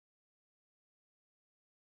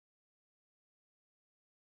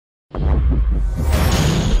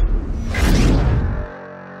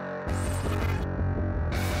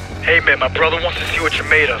Hey man, my brother wants to see what you're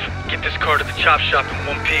made of. Get this car to the chop shop in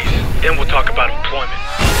one piece, then we'll talk about employment.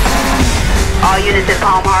 All units in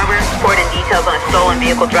Palm Harbor, reporting details on a stolen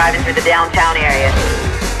vehicle driving through the downtown area.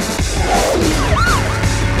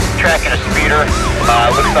 Tracking a speeder.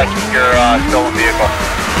 Looks like your stolen vehicle.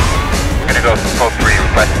 Gonna go code 3,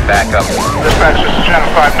 requesting backup. Dispatch, this is Channel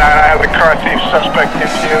 59. I have the car thief suspect in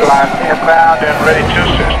queue. I'm inbound and ready to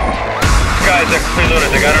assist. This guy's a complete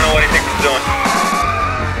lunatic. I don't know what he thinks he's doing.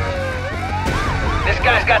 This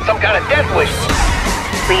guy's got some kind of death wish.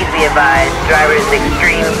 Please be advised, driver is an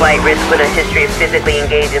extreme flight risk with a history of physically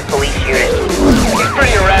engaging police units. He's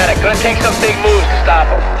pretty erratic. Gonna take some big moves to stop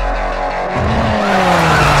him.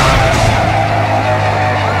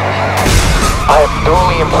 I am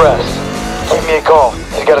duly impressed. Give me a call.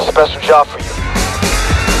 He's got a special job for you.